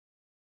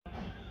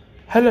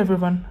Hello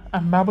everyone,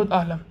 I'm Mahbud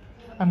Alam.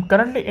 I'm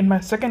currently in my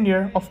second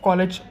year of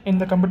college in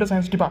the computer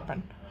science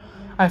department.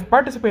 I've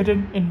participated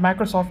in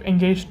Microsoft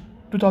Engage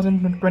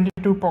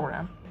 2022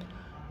 program.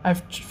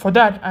 For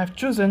that, I've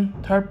chosen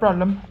third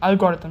problem,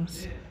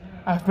 algorithms.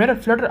 I've made a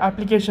Flutter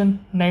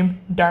application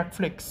named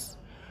DartFlix,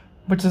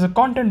 which is a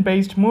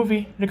content-based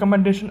movie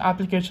recommendation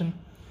application.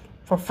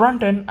 For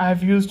front-end, I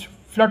have used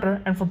Flutter,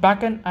 and for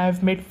backend, I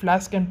have made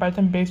Flask and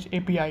Python-based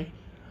API.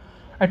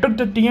 I took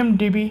the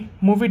TMDB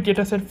movie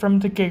dataset from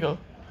the Kaggle.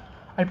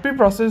 I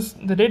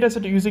pre-processed the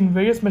dataset using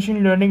various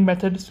machine learning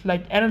methods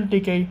like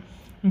NLTK,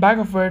 bag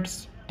of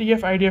words,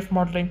 TF-IDF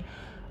modeling.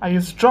 I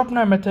used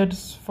drop-now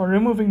methods for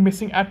removing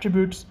missing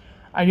attributes.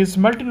 I used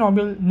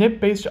multinomial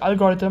nib-based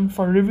algorithm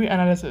for review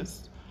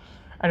analysis.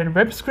 I did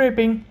web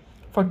scraping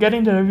for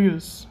getting the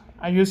reviews.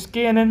 I used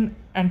KNN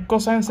and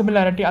cosine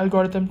similarity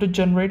algorithm to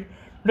generate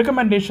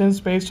recommendations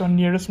based on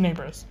nearest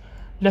neighbors.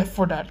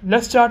 For that,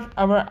 let's start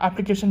our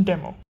application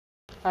demo.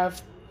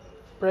 I've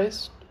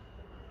pressed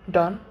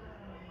done,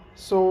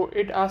 so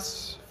it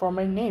asks for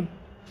my name.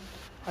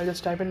 I'll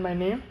just type in my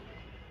name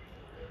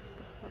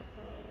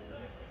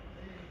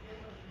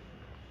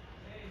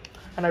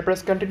and I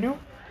press continue,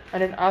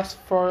 and it asks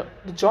for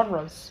the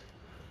genres.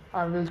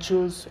 I will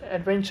choose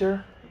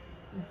adventure,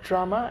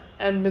 drama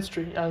and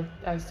mystery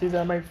as these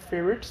are my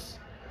favorites,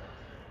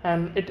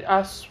 and it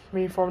asks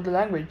me for the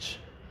language.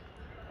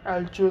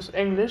 I'll choose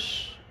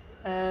English,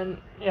 and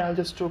yeah, I'll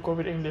just go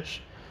with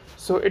English.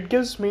 So it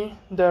gives me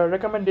the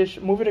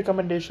movie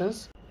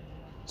recommendations.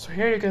 So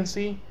here you can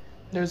see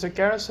there's a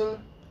carousel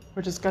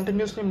which is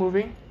continuously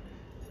moving,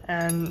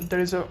 and there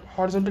is a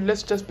horizontal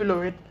list just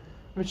below it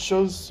which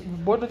shows,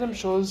 both of them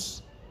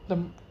shows the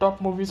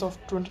top movies of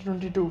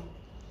 2022,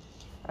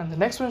 and the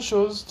next one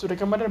shows the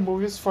recommended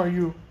movies for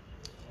you.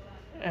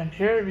 And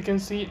here we can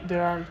see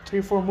there are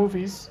 3-4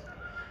 movies,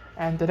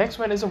 and the next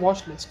one is a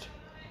watch list.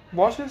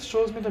 Watch list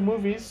shows me the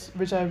movies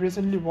which I have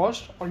recently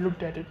watched or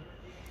looked at it.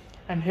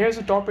 And here's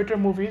the top 8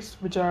 movies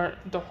which are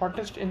the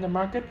hottest in the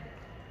market,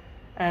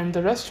 and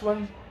the rest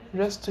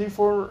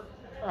 3-4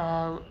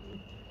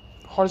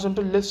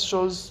 horizontal list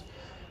shows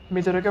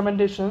me the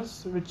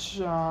recommendations which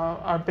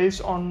are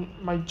based on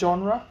my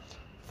genre,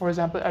 for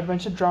example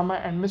adventure, drama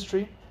and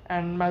mystery,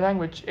 and my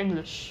language,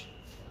 English.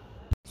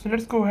 So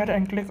let's go ahead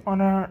and click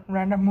on a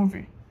random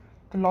movie,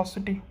 The Lost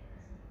City.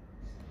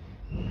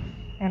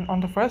 And on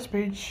the first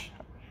page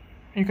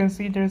you can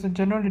see there is a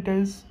general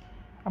details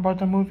about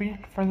the movie,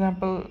 for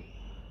example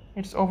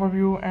its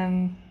overview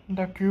and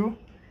the crew.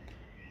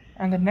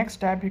 And the next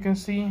tab you can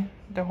see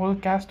the whole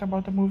cast of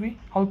the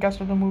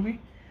movie.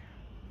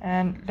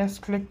 And let's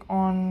click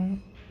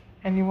on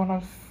any one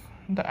of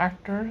the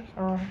actors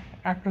or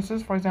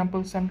actresses, for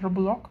example Sandra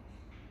Bullock.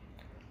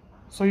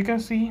 So you can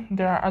see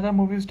there are other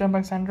movies done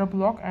by Sandra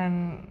Bullock,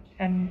 and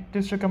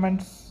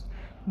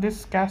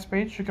this cast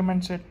page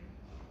recommends it.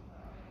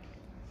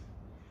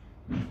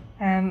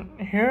 And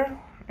here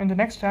in the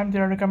next tab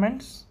there are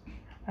recommends,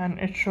 and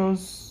it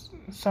shows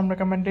some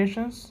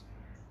recommendations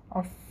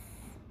of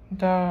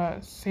the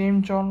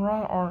same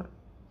genre or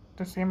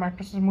the same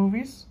actresses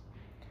movies.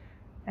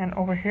 And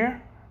over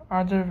here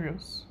are the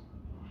reviews.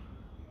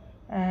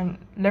 And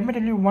let me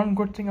tell you one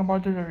good thing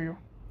about the review.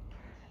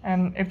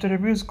 And if the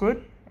review is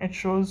good, it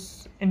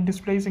shows in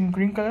displays in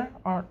green color,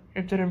 or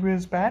if the review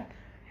is bad,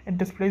 it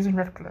displays in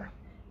red color.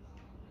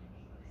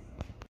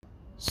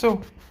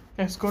 So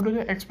let's go to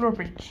the explore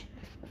page.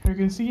 You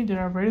can see there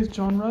are various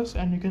genres,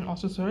 and you can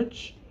also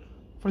search.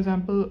 For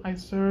example, I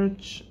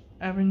search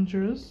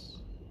Avengers,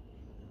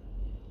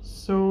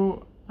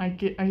 so I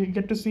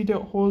get to see the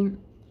whole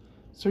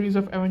series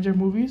of Avenger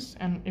movies,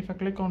 and if I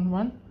click on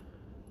one,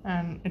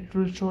 and it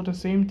will show the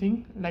same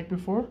thing like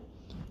before.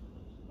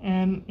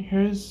 And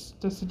here's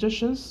the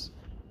suggestions,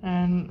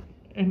 and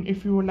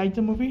if you like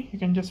the movie you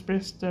can just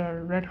press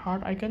the red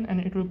heart icon and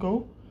it will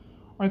go,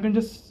 or you can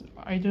just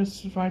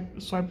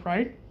swipe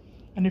right,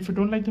 and if you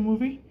don't like the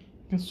movie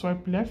you can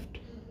swipe left,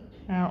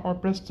 or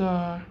press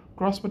the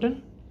cross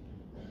button.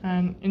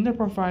 And in the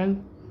profile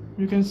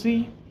you can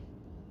see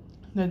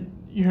that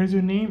here's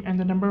your name and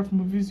the number of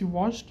movies you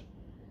watched,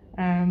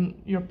 and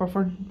your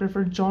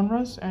preferred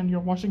genres and your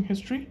watching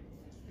history.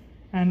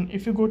 And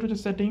if you go to the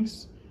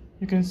settings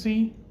you can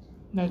see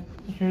that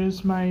here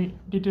is my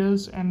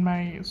details and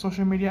my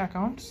social media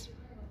accounts.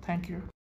 Thank you.